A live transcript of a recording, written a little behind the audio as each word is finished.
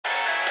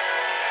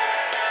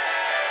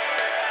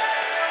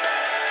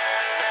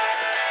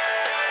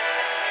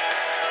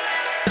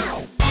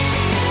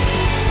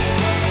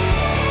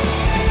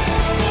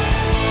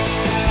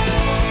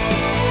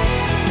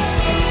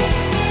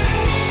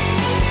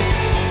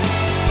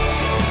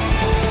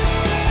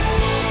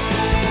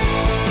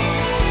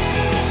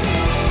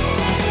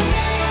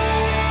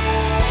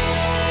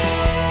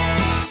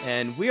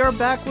are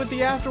back with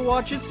the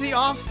Afterwatch. It's the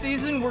off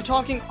season. We're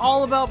talking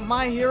all about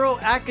My Hero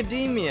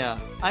Academia.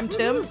 I'm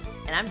Tim.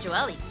 And I'm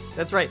Joelle.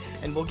 That's right.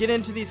 And we'll get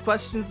into these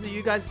questions that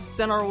you guys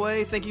sent our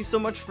way. Thank you so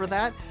much for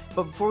that.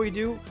 But before we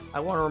do, I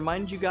want to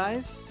remind you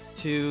guys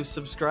to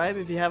subscribe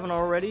if you haven't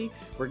already.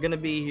 We're going to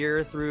be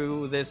here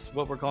through this,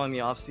 what we're calling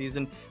the off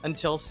season,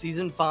 until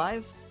season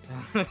 5.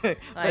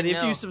 But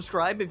if you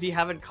subscribe, if you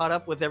haven't caught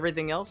up with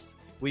everything else,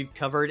 we've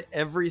covered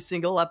every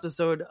single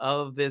episode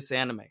of this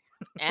anime.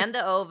 And the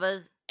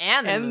OVAs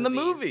and the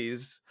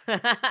movies.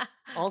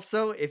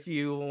 Also, if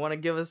you want to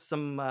give us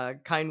some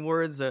kind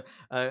words, a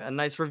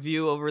nice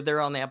review over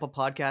there on the Apple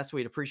Podcast,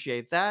 we'd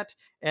appreciate that.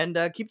 And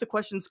keep the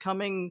questions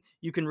coming.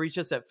 You can reach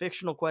us at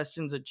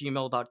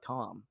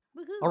fictionalquestions@gmail.com.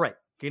 All right,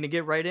 going to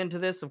get right into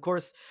this. Of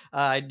course,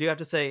 I do have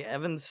to say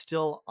Evan's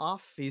still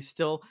off. He's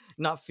still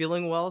not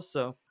feeling well,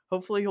 so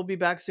hopefully he'll be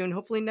back soon.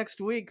 Hopefully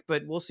next week,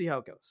 but we'll see how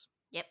it goes.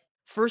 Yep.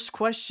 First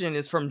question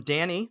is from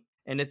Danny.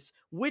 And it's,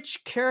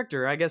 which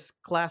character, I guess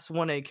class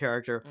 1A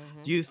character,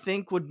 do you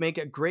think would make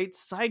a great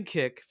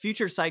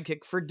future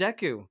sidekick for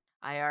Deku?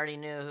 I already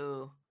knew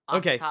who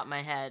off the top of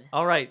my head.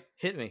 All right,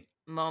 hit me.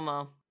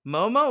 Momo.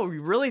 Momo?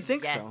 You really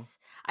think so? Yes.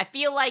 I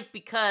feel like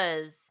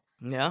because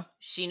yeah,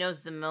 she knows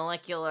the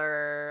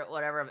molecular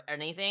whatever of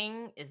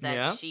anything is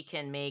that she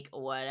can make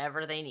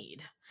whatever they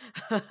need.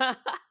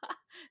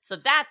 So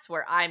that's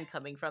where I'm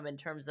coming from in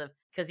terms of,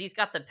 because he's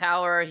got the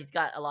power, he's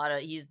got a lot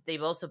of, they're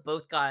both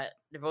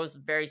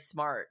very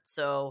smart.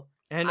 So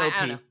and I OP.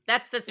 don't know.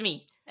 That's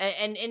me.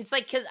 And it's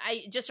like, because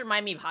I just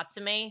remind me of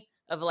Hatsume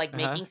of like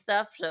making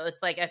stuff. So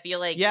it's like, I feel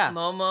like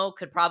Momo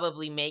could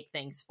probably make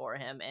things for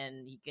him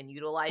and he can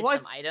utilize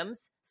some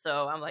items.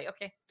 So I'm like,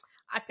 okay,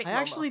 I pick Momo.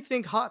 I actually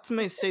think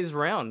Hatsume stays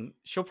around.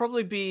 She'll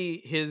probably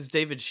be his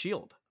David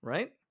Shield,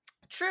 right?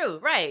 True,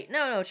 right.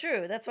 No,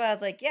 true. That's why I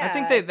was like, yeah. I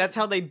think that's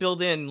how they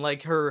build in,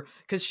 like, her,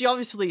 because she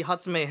obviously,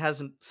 Hatsume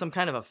has some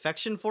kind of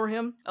affection for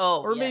him.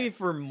 Oh, or maybe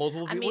for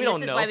multiple people. I mean, we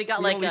don't know. This is why we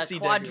got like a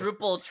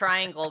quadruple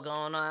triangle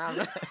going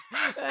on.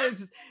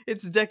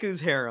 It's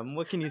Deku's harem.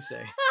 What can you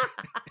say?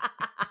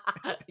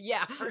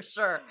 Yeah, for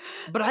sure.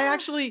 But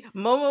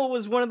Momo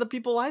was one of the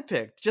people I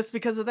picked just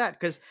because of that,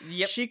 because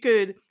she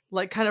could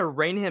like kind of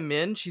rein him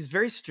in. She's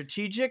very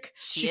strategic.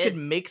 She could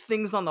make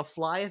things on the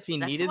fly if he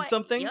needed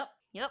something.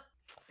 Yep.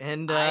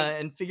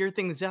 And figure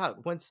things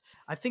out. Once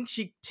I think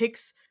she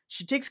takes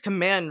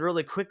command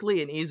really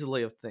quickly and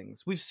easily of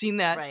things. We've seen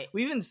that. Right.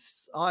 We even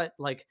saw it,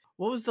 like,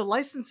 what was the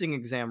licensing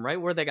exam, right?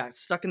 Where they got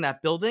stuck in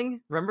that building.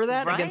 Remember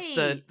that? Right. Against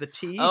the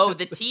tea? Oh,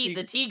 the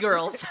tea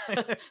girls.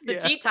 The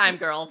tea time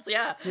girls,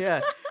 yeah.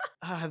 Yeah.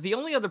 The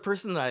only other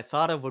person that I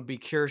thought of would be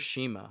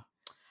Kirishima.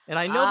 And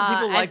I know that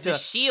people like the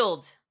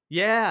shield.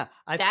 Yeah.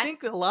 I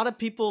think a lot of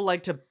people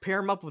like to pair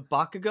him up with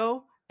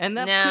Bakugo. And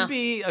that could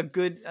be a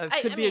good a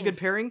good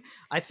pairing.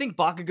 I think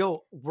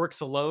Bakugo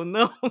works alone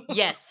though.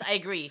 Yes, I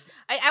agree.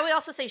 I would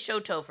also say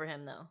Shoto for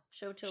him though.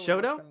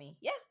 Shoto for me.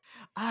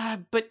 Yeah.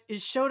 But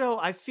is Shoto,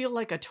 I feel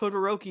like a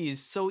Todoroki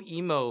is so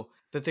emo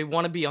that they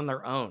want to be on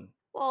their own.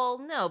 Well,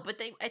 no, but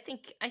I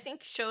think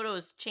Shoto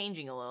is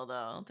changing a little though.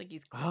 I don't think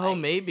he's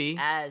maybe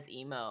as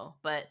emo.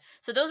 But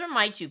so those are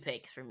my two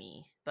picks for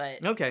me.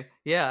 But okay,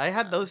 yeah, I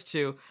had those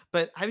two.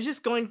 But I was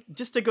just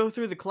to go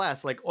through the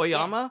class, like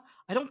Oyama.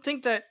 I don't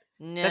think that's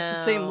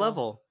the same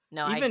level.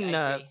 No, even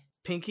I agree.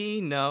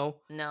 Pinky,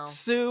 no.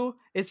 Sue,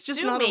 it's just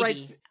Sue, not maybe. the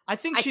right. I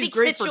think she's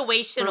great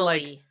situationally, for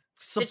like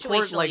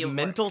support, like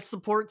mental work.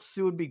 support.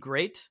 Sue would be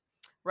great.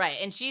 Right,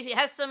 and she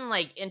has some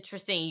like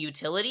interesting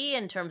utility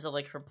in terms of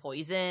like her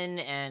poison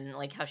and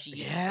like how she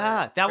uses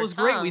that was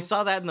tongue. great. We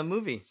saw that in the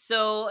movie.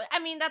 So I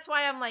mean, that's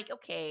why I'm like,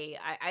 okay,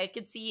 I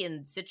could see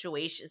in special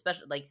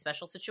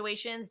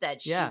situations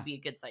that she would be a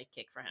good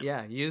sidekick for him.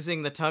 Yeah,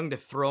 using the tongue to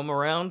throw him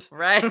around,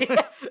 right?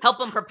 Help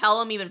him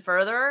propel him even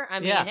further. I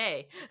mean,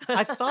 hey.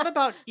 I thought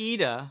about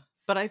Ida,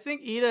 but I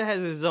think Ida has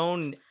his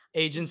own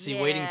agency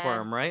waiting for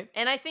him, right?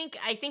 And I think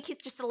he's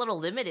just a little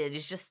limited.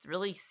 He's just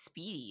really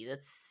speedy.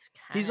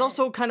 He's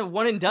also kind of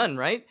one and done,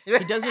 right? He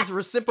does his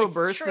reciprocal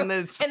burst, true. and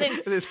then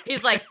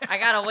he's like, I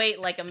gotta wait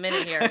like a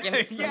minute here. Give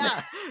me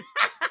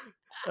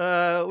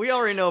we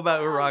already know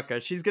about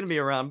Uraka. She's gonna be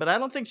around, but I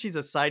don't think she's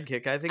a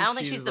sidekick. I don't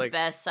think she's the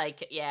best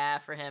sidekick. Yeah,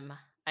 for him,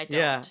 I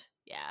don't.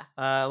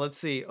 Yeah. Let's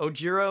see.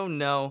 Ojiro,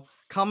 no.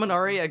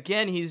 Kaminari,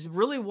 again, he's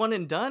really one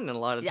and done a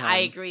lot of times. I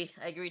agree.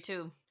 I agree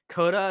too.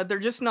 Koda,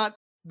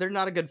 they're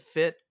not a good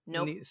fit.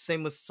 Nope.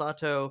 Same with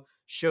Sato.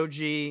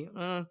 Shoji,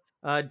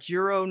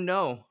 Jiro,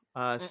 no.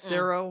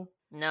 Sero,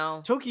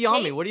 no.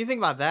 Tokiyami, what do you think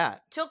about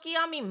that?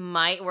 Tokiyami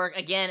might work.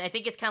 Again, I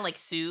think it's kind of like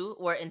Sue,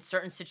 where in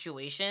certain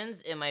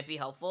situations it might be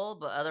helpful,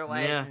 but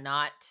otherwise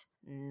not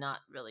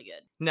really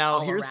good. Now,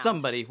 here's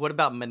somebody. What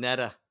about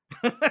Mineta?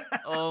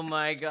 Oh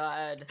my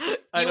god.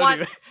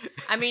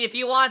 If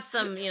you want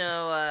some,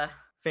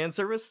 fan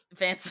service?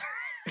 If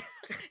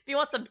you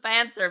want some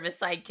fan service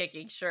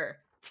sidekicking, sure.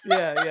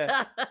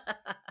 Yeah.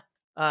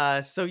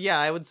 So yeah,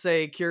 I would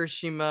say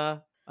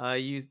Kirishima.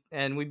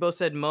 And we both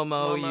said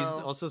Momo.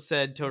 You also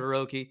said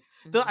Todoroki.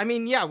 Though, I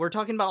mean, we're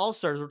talking about all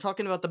stars. We're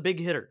talking about the big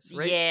hitters,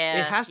 right?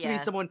 Yeah, it has to be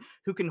someone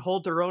who can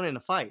hold their own in a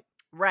fight,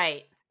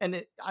 right?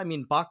 And I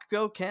mean,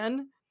 Bakugo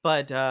can,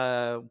 but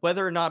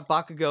whether or not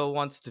Bakugo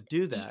wants to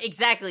do that.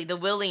 Exactly. The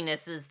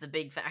willingness is the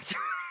big factor.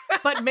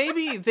 But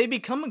maybe they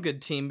become a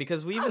good team,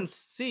 because we even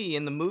see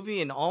in the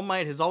movie, and All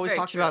Might has always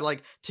talked about,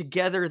 like,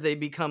 together they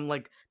become,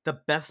 like, the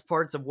best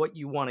parts of what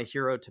you want a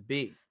hero to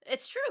be.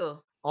 It's true.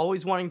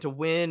 Always wanting to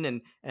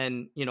win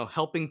and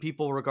helping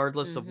people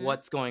regardless of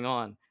what's going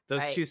on.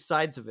 Those two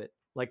sides of it,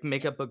 like,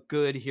 make up a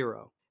good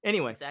hero.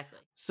 Anyway. Exactly.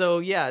 So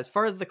yeah, as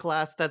far as the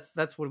class,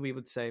 that's what we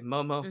would say.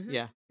 Momo,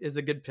 yeah, is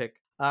a good pick.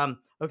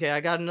 Okay,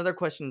 I got another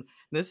question.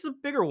 This is a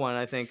bigger one,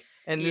 I think.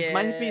 And this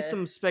might be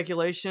some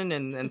speculation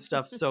and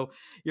stuff. So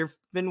you've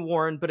been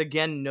warned, but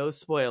again, no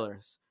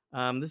spoilers.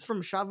 This is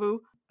from Shavu.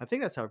 I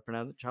think that's how I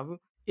pronounce it, Shavu.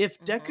 If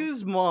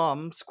Deku's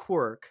mom's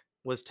quirk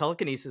was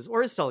telekinesis,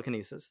 or is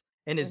telekinesis,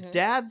 and his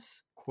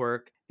dad's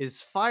quirk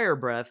is fire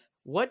breath,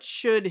 what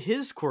should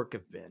his quirk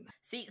have been?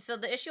 See, so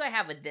the issue I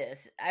have with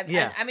this, I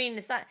mean,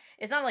 it's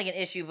not like an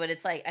issue, but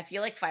it's like, I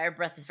feel like fire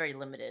breath is very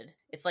limited.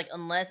 It's like,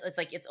 unless it's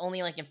like, it's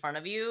only like in front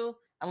of you,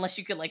 unless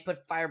you could like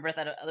put fire breath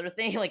at other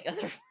thing, like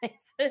other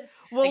places.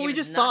 Well, like, we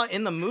just saw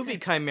in the movie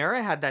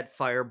Chimera had that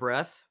fire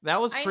breath.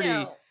 That was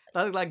pretty,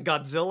 like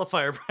Godzilla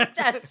fire breath.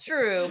 That's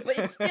true, but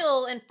it's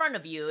still in front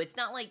of you. It's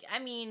not like, I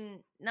mean,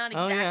 not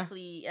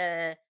exactly,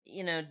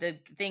 the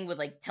thing with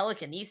like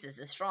telekinesis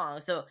is strong.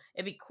 So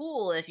it'd be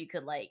cool if you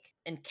could like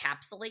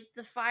encapsulate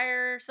the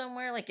fire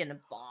somewhere, like in a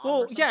bomb.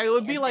 Well, yeah, it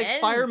would be like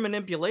fire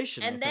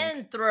manipulation. And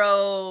then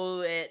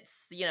throw it,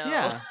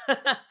 Yeah.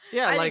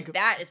 I like think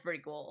that is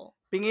pretty cool.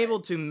 Being able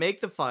to make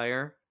the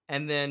fire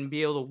and then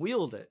be able to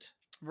wield it.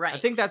 Right. I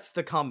think that's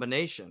the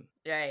combination.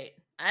 Right.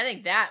 I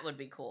think that would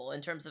be cool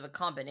in terms of a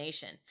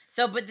combination.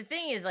 So, but the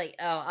thing is, like,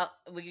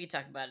 we can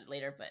talk about it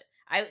later. But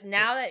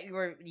now that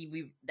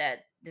that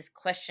this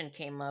question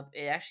came up,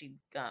 it actually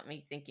got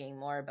me thinking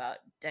more about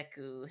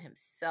Deku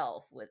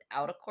himself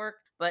without a quirk.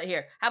 But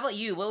here, how about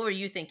you? What were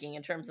you thinking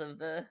in terms of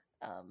the?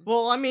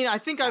 Well, I mean, I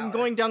think I'm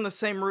going down the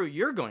same route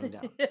you're going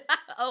down.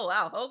 Oh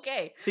wow,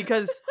 okay.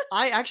 Because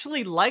I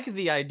actually like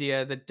the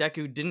idea that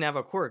Deku didn't have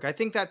a quirk. I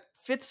think that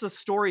fits the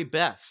story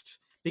best.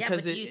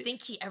 Because do you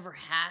think he ever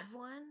had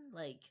one?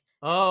 Like,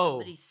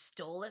 somebody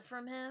stole it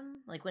from him,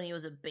 like when he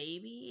was a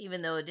baby,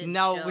 even though it didn't.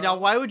 Now,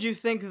 why would you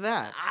think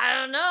that? I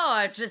don't know.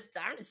 I'm just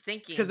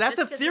thinking, because that's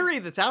a theory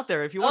that's out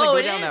there. If you want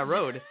to go down that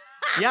road,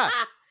 yeah.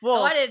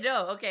 Well, I didn't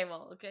know. Okay,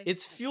 okay.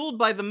 It's fueled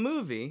by the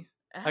movie.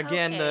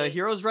 Again, the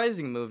Heroes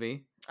Rising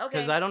movie. Okay.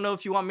 Because I don't know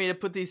if you want me to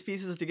put these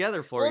pieces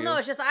together for you. Well, no,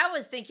 it's just I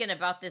was thinking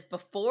about this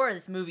before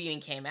this movie even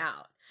came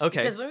out.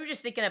 Okay. Because we were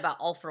just thinking about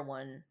All For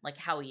One, like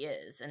how he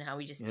is and how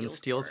he just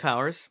steals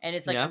powers. And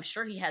it's like, I'm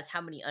sure he has how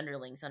many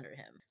underlings under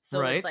him.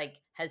 So it's like,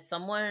 has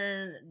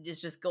someone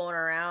just going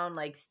around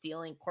like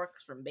stealing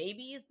quirks from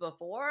babies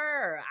before?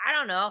 Or, I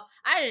don't know.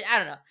 I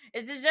don't know.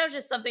 It was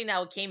just something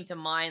that came to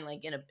mind,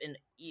 like in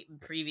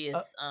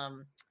previous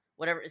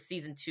whatever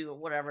season 2 or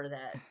whatever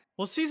that.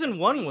 Well, season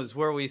 1 was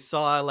where we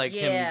saw like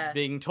him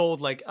being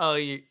told like, oh,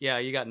 you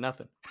got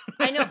nothing.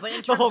 I know, but in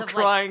the terms whole of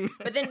crying.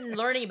 But then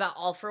learning about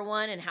All For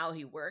One and how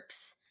he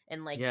works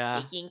and like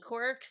taking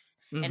quirks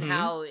and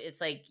how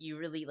it's like you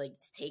really like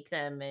take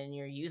them and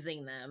you're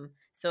using them.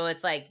 So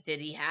it's like,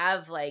 did he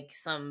have like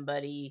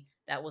somebody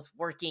that was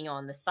working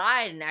on the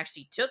side and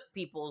actually took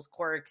people's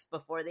quirks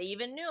before they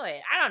even knew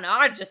it? I don't know.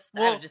 I just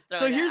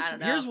so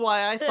here's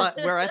why I thought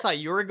where I thought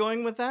you were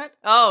going with that.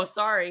 Oh,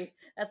 sorry.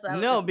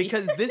 No,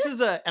 because this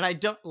is and I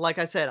don't, like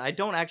I said, I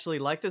don't actually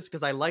like this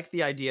because I like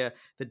the idea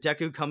that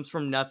Deku comes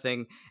from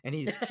nothing and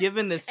he's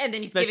given this and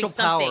then he's special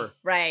power.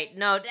 Right.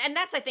 No, and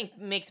that's, I think,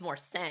 makes more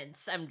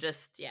sense.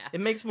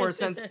 It makes more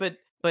sense, but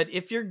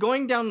if you're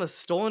going down the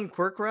stolen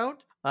quirk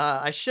route,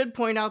 I should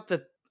point out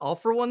that All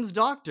For One's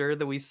doctor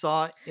that we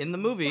saw in the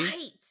movie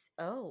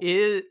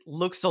it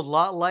looks a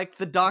lot like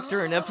the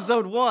doctor in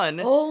episode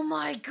 1. Oh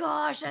my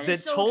gosh, that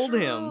is so told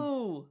true.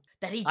 Him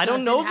that he I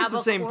don't know if it's have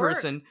the same quirk.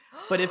 person,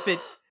 but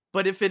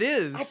if it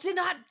is, I did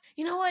not.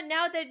 You know what?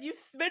 Now that you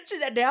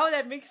mentioned that, now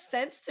that makes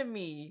sense to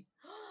me.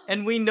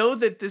 And we know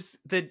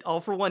that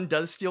All For One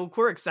does steal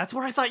quirks. That's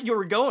where I thought you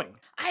were going.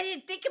 I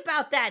didn't think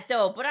about that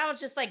though, but I was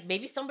just like,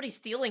 maybe somebody's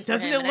stealing from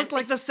him. Doesn't it look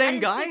like the same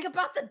guy? I didn't think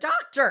about the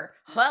doctor.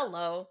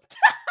 Hello.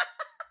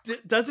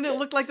 Doesn't it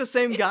look like the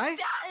same guy? It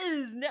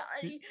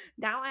does.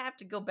 Now I have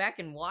to go back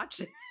and watch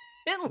it.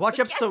 Watch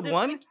episode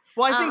 1?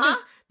 Well, I think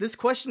this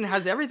question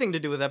has everything to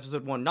do with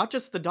episode 1, not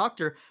just the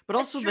doctor, but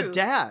also the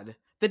dad.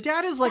 The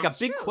dad is like a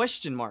big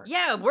question mark.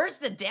 Yeah, where's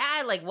the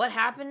dad? Like, what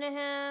happened to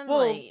him?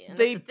 Well,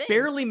 they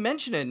barely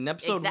mention it in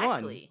episode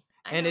 1.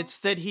 And it's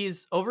that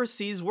he's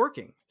overseas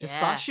working.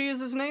 Hisashi is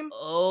his name?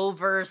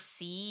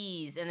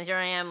 Overseas. And here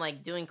I am,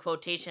 like, doing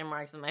quotation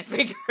marks with my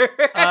finger.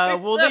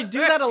 Well, they do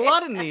that a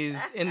lot in these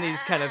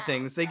kind of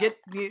things. They get,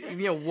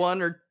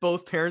 one or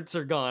both parents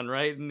are gone,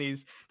 right? And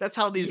that's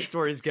how these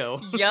stories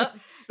go. Yep.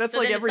 That's So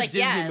like then it's every like,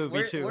 Disney yeah,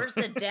 movie too. where's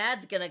the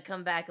dad's gonna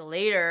come back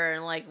later,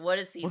 and like, what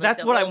is he Well, like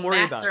that's the what whole I'm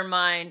worried about.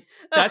 mastermind?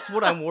 That's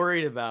what I'm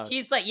worried about.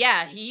 He's like,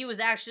 yeah, he was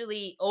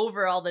actually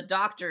over all the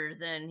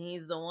doctors, and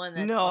he's the one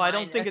that's No, I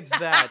don't behind think it. it's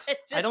that. I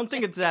Just don't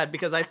think it's joking. that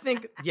because I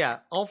think, yeah,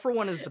 All for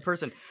One is the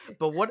person.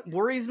 But what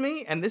worries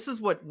me, and this is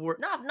what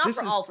Not this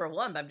for is all for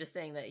one, but I'm just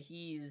saying that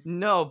he's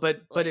no,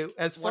 but like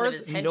as one far of as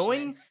his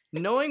henchmen.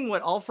 knowing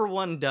what All for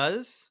One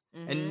does,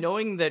 and Mm-hmm.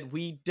 knowing that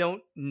we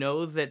don't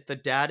know that the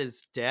dad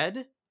is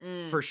dead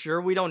Mm. for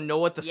sure, we don't know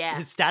what Yeah.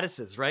 his status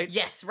is, right?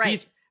 Yes. Right.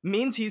 He's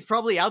means he's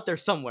probably out there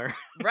somewhere.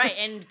 Right.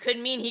 And could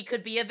mean he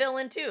could be a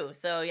villain too.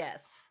 So yes.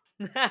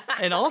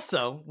 And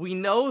also, we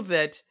know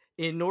that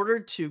in order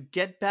to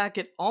get back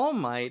at All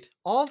Might,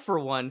 All for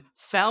One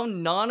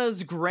found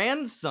Nana's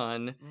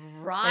grandson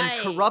and Right.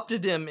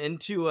 corrupted him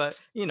into a,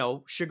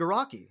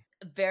 Shigaraki.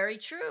 Very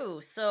true.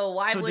 So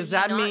why So would does he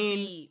that not mean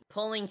be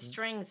pulling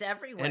strings and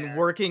everywhere?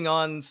 working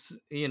on,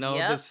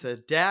 Yep. this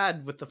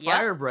dad with the Yep.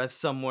 fire breath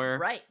somewhere?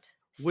 Right.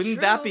 It's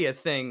Wouldn't that be true. a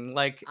thing?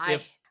 Like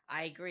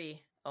I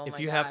agree. Oh if my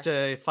you have gosh.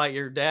 to fight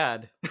your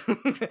dad,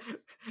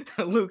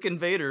 Luke and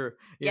Vader,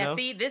 Yeah,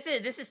 see, this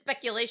is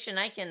speculation.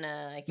 I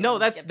No, can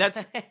that's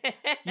get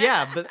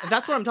yeah, but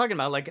that's what I'm talking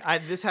about. Like,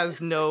 this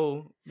is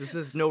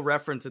no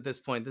reference at this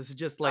point. This is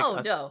just like Oh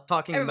us no.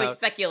 talking Everybody's about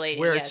speculating.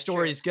 where Yeah, it's true.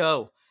 stories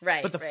go. But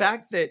Right, the right.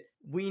 fact that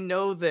we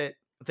know that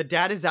the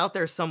dad is out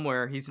there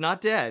somewhere, he's not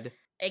dead,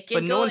 It but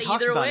can no go one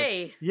talks either about it.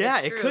 way. Yeah,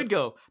 It's it true. could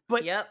go.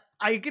 But Yep.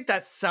 I get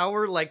that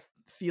sour like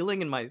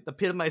feeling in the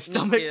pit of my Me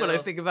stomach when I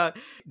too. think about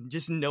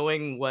just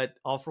knowing what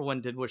All for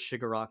One did with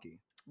Shigaraki. He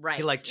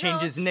Right. like No,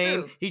 changed his it's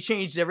name, true. he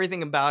changed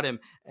everything about him,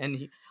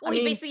 and Well,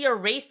 he basically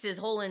erased his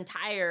whole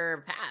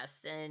entire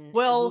past and who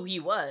well, he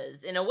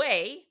was in a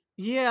way.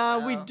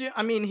 yeah, we So, do.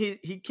 I mean,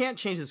 he can't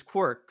change his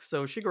quirk,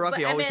 so but Shigaraki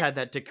I always meant had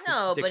that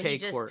no, but he decay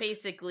just quirk.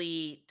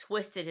 basically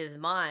twisted his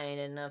mind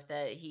enough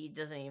that he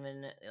doesn't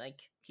even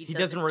like he He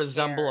doesn't doesn't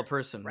resemble a care.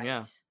 person. Right.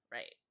 Yeah.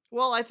 Right.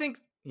 Well, I think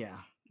yeah.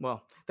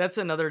 Well, that's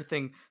another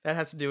thing that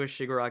has to do with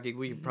Shigaraki.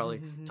 We could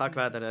probably talk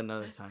about that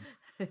another time,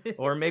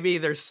 or maybe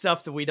there's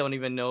stuff that we don't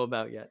even know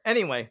about yet.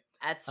 Anyway,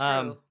 That's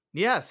um, true.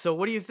 yeah. So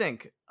what do you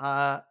think?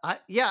 I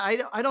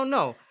don't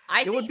know.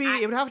 I think I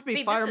It would have to be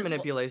see fire this is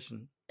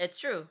manipulation, it's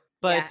true.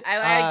 Yeah, but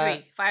I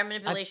agree. Fire I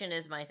manipulation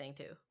is my thing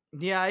too.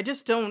 yeah, I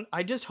just don't.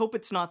 I just hope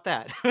it's not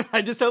that.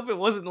 I just hope it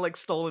wasn't like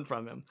stolen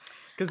from him,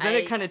 because then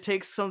it I kind of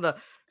takes some.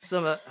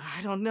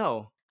 I don't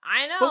know.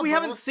 I But know,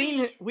 but we'll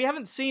see. we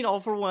haven't seen All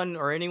for One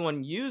or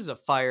anyone use a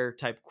fire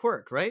type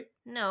quirk, right?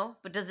 No,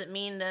 but does it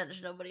mean that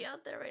there's nobody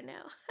out there right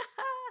now?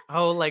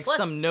 Oh, like Plus,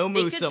 some they Nomu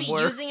could be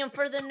somewhere. using him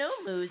for the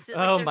Nomus. Like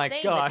Oh they're my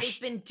saying that they've gosh.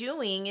 been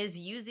doing is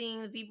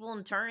using the people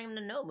and turning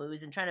them to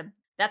Nomus and trying to.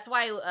 That's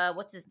why.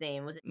 What's his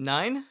name? Was it?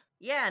 9?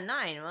 Yeah,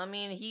 Nine. Well, I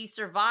mean, he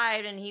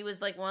survived and he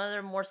was like one of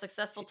their more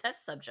successful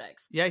test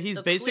subjects. Yeah, he's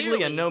So basically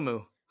a clearly,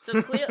 Nomu.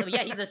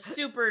 yeah, he's a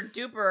super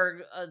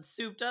duper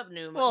souped up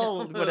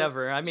Well, Nomu.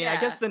 whatever. I mean, I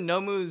Yeah. guess the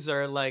Nomus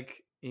are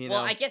like,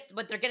 Well, I guess,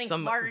 but they're getting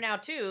some smarter now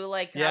too,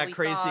 like how yeah, we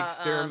crazy saw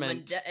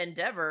experiment.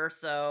 Endeavor.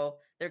 So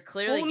they're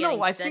clearly Well, getting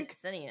no, I think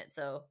sentient.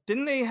 So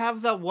didn't they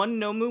have that one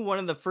Nomu, one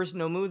of the first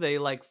Nomu they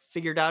like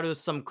figured out it was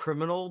some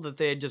criminal that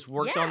they had just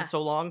worked on yeah,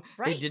 so long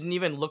they right. didn't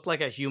even look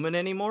like a human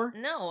anymore?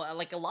 No,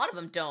 like a lot of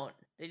them don't.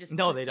 They just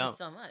No, twist they them don't.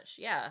 so much.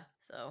 Yeah.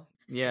 So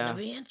it's gonna Yeah.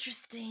 be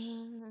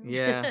interesting.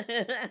 Yeah.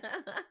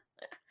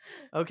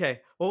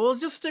 Okay. Well, we'll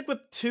just stick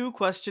with 2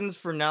 questions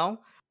for now,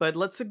 but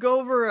let's go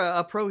over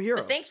a pro But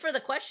hero. thanks for the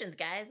questions,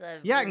 guys. I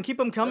Yeah, and keep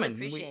them really coming.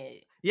 appreciate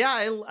it. Yeah,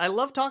 I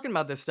love talking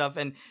about this stuff,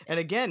 and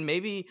again,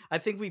 maybe I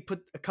think we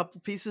put a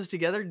couple pieces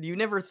together. You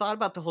never thought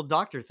about the whole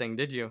doctor thing,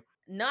 did you?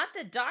 Not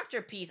the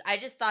doctor piece. I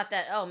just thought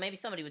that maybe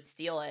somebody would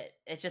steal it.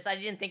 It's just I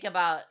didn't think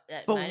about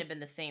it But might have been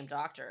the same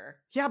doctor.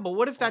 yeah, but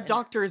what if that And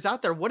doctor is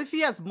out there? What if he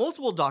has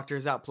multiple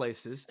doctors out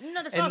places,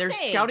 no, that's what and I'm they're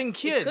saying. scouting It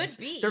kids? could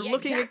be. They're Yeah,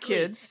 looking at exactly.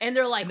 kids, And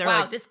they're like, and they're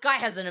wow, like, this guy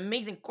has an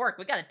amazing quirk.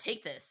 We gotta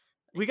take this.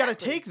 we got to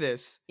Exactly. take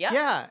this. Yep.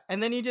 Yeah,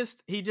 and then he just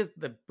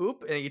the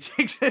boop, and he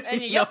takes it.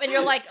 And you yep, know? and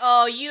you're like,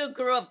 oh, you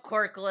grew up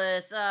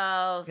quirkless.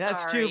 Oh,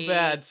 That's sorry. too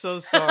bad. So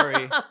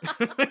sorry.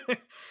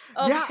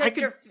 Oh, Yeah, I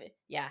because could.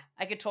 yeah,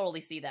 I could totally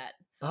see that.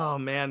 So. Oh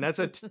man, it's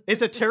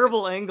a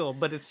terrible angle,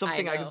 but it's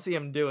something I know. can see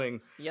him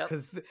doing Yep,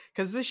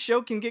 because this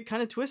show can get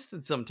kind of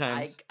twisted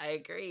sometimes. I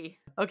agree.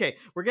 Okay,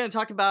 we're gonna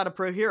talk about a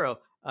pro hero,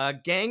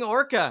 Gang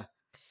Orca.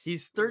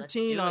 He's Let's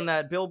 13 do on it.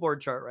 that Billboard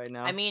chart right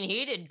now. I mean,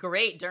 he did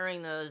great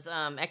during those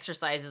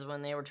exercises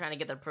when they were trying to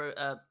get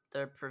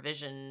their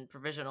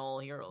provisional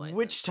hero license.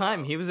 Which time?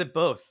 so. He was at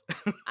both.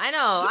 I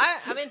know.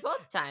 I mean,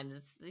 both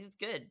times he's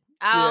good.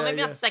 Yeah, Maybe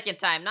yeah. not the second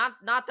time.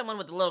 Not the one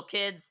with the little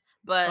kids,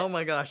 but Oh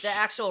my gosh. the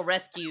actual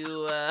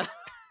rescue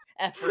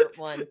effort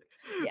one.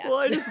 Yeah. Well,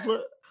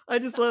 I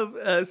just love.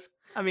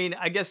 I mean,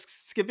 I guess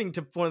skipping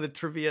to one of the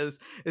trivia's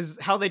is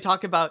how they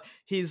talk about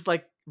he's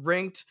like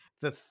ranked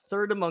the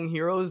 3rd among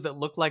heroes that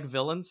look like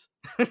villains.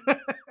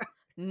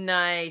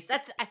 Nice.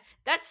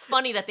 That's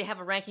funny that they have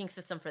a ranking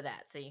system for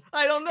that. See,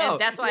 I don't know.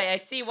 and that's why I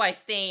see why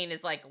Stain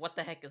is like, what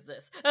the heck is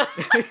this?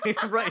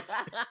 Right.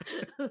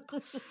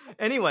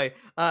 Anyway,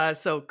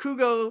 so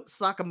Kugo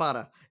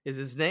Sakamata is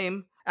his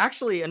name.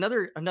 Actually,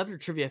 another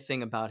trivia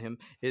thing about him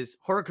is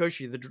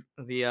Horikoshi,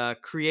 the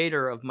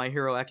creator of My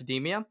Hero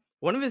Academia.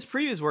 One of his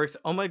previous works,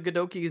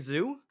 Omegadoki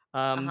Zoo,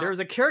 there's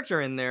a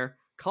character in there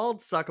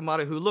called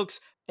Sakamata who looks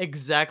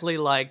exactly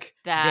like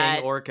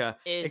Gang Orca,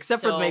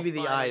 except for maybe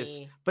the eyes,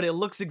 but it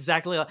looks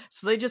exactly like.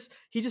 So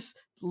he just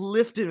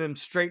lifted him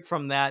straight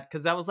from that,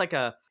 because that was like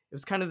it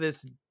was kind of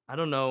this, I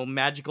don't know,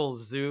 magical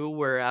zoo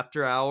where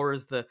after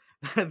hours the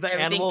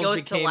animals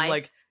became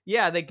like,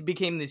 they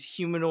became these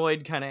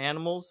humanoid kind of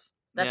animals.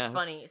 That's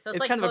funny. So it's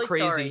like kind of a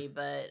crazy Story,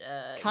 but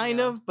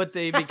but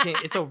they became.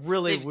 It's a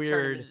really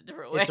weird.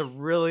 It's a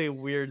really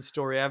weird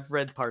story. I've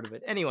read part of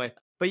it anyway.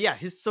 But yeah,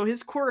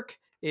 his quirk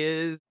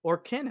is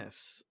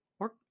Orcanus.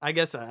 Or I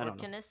guess I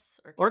don't know.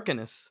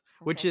 Orcanus,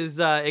 which is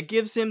it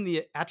gives him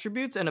the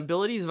attributes and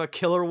abilities of a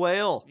killer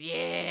whale.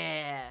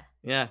 Yeah.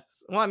 Yeah.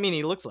 Well, I mean,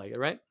 he looks like it,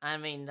 right? I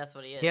mean, that's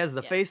what he is. He has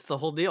the face, the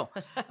whole deal.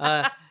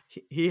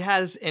 He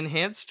has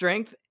enhanced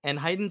strength and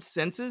heightened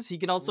senses. He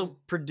can also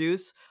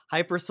produce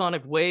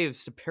hypersonic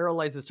waves to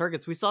paralyze his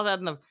targets. We saw that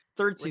in the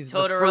third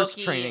season, the first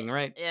training,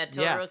 right? Yeah,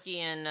 Todoroki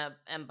and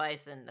M.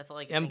 Bison. That's all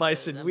I can M.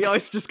 Bison. We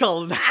always just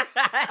call him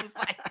that.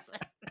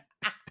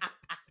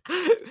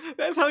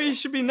 That's how he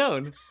should be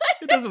known.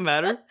 It doesn't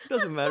matter. It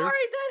doesn't matter. Sorry,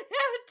 that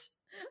happened.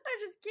 I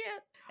just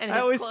can't. And I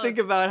always think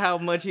about how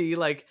much he,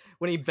 like,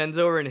 when he bends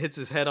over and hits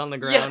his head on the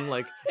ground,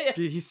 like,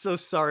 dude, he's so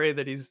sorry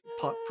that he's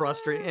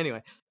prostrate.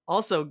 Anyway,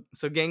 also,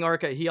 so Gang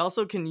Orca, he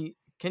also can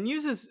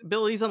use his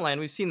abilities on land.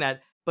 We've seen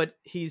that, but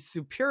he's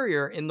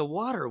superior in the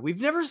water.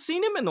 We've never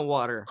seen him in the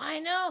water. I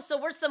know. So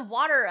where's some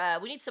water?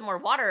 We need some more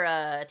water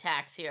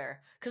attacks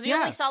here, because we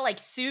only saw like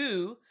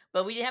Sue,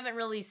 but we haven't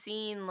really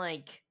seen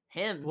like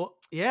him. Well,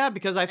 yeah,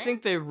 because I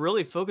think they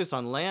really focus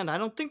on land. I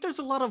don't think there's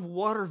a lot of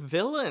water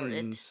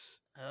villains.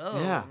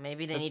 Oh, yeah,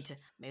 maybe they need to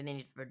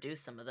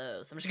produce some of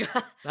those. I'm just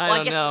gonna. I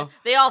don't know.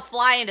 They all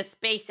fly into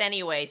space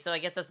anyway, so I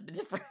guess that's a bit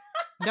different.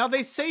 Now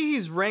they say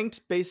he's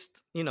ranked based,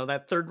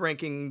 that third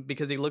ranking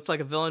because he looks like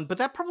a villain, but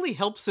that probably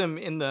helps him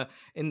in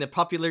the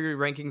popularity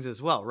rankings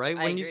as well, right?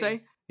 Wouldn't you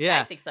say?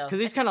 Yeah, I think so. Because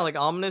he's kind of like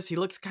ominous. He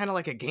looks kind of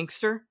like a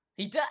gangster.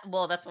 He does.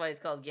 Well, that's why he's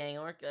called Gang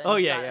Orca. Oh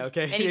yeah,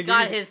 okay. And he's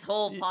got his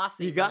whole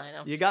posse. You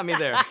got me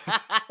there.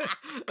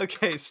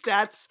 Okay,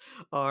 stats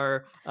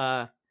are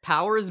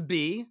powers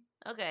B.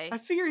 Okay. I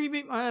figure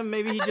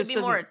maybe he just be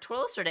more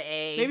closer to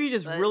A. Maybe he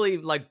just really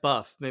like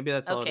buff. Maybe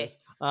that's all it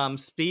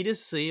is. Speed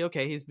is C.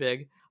 Okay, he's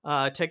big.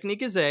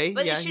 Technique is A.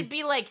 But it should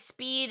be like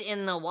speed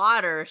in the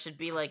water. Should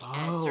be like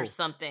S or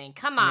something.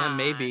 Come on. Yeah,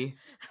 maybe.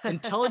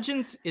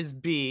 Intelligence is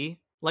B.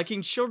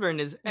 Liking children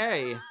is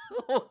A.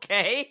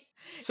 Okay.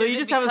 So you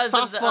just have a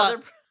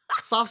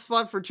soft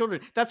spot for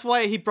children. That's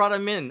why he brought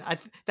him in.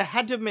 That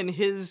had to have been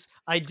his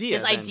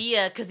idea.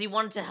 Idea, because he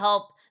wanted to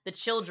help the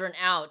children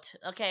out.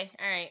 Okay,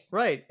 all right.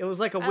 Right. It was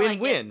like a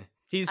win-win. Like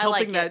he's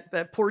helping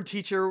that poor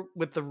teacher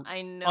with the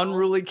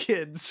unruly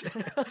kids.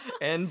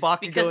 And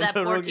Bakugo because and that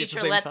Todoroki poor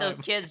teacher let those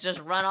kids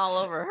just run all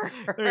over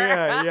her.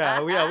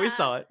 yeah, we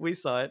saw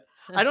it.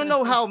 I don't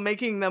know how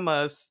making them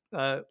a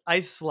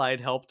ice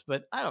slide helped,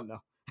 but I don't know.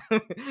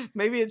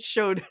 Maybe it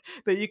showed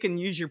that you can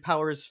use your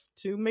powers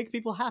to make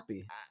people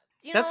happy.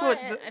 That's what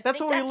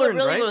we learned, what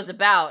really right? Was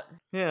about.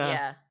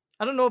 Yeah.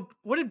 I don't know.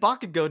 What did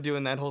Bakugo do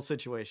in that whole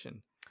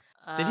situation?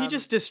 Did he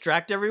just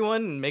distract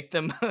everyone and make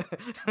them?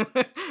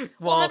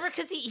 Well, remember,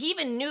 because he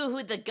even knew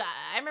who the guy.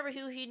 I remember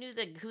who he knew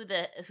who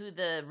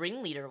the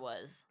ringleader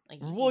was. Like,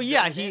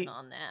 he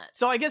on that.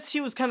 So I guess he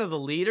was kind of the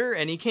leader,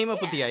 and he came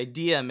up with the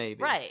idea,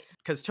 maybe, right?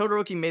 Because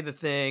Todoroki made the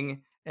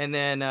thing, and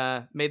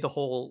then made the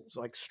whole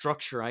like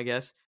structure, I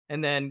guess.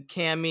 And then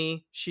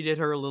Cammy, she did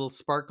her little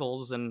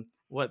sparkles and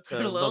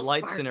the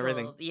lights and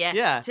everything.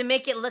 Yeah. To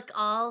make it look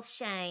all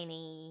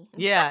shiny.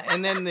 Yeah,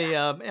 and then the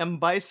M.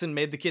 Bison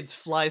made the kids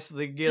fly so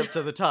they get up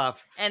to the top.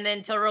 And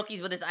then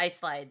Todoroki's with his ice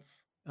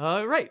slides.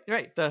 Right.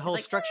 The whole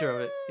structure of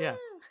it. Yeah.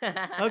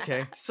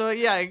 Okay. So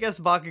yeah, I guess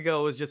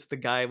Bakugo was just the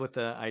guy with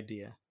the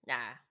idea. Nah.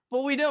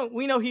 Well, we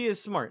know he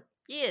is smart.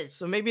 He is.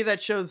 So maybe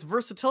that shows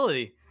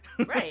versatility.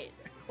 Right.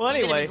 Well,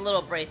 anyway. Even if he's a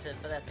little abrasive,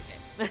 but that's okay.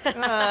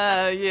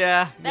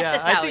 Yeah. That's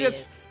just how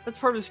that's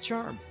part of his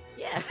charm.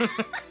 Yeah.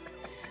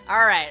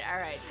 All right.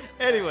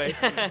 Anyway,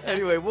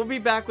 we'll be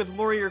back with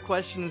more of your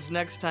questions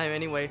next time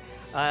anyway.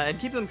 And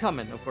keep them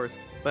coming, of course.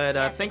 But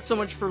thanks so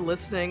much for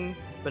listening.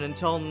 But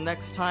until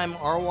next time,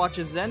 our watch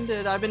is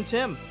ended. I've been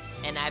Tim.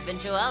 And I've been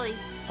Joelle.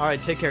 All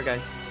right, take care,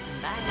 guys.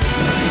 Bye.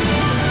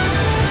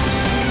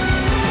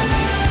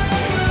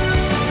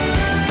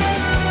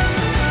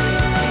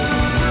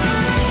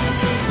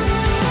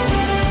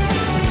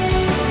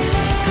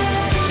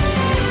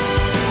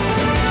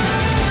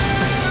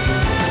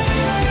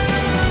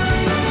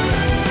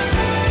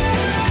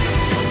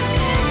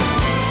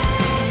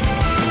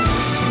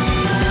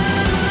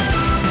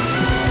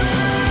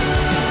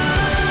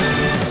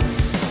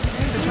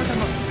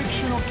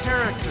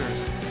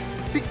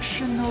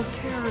 Fictional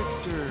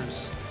characters.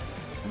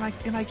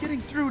 I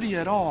getting through to you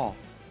at all?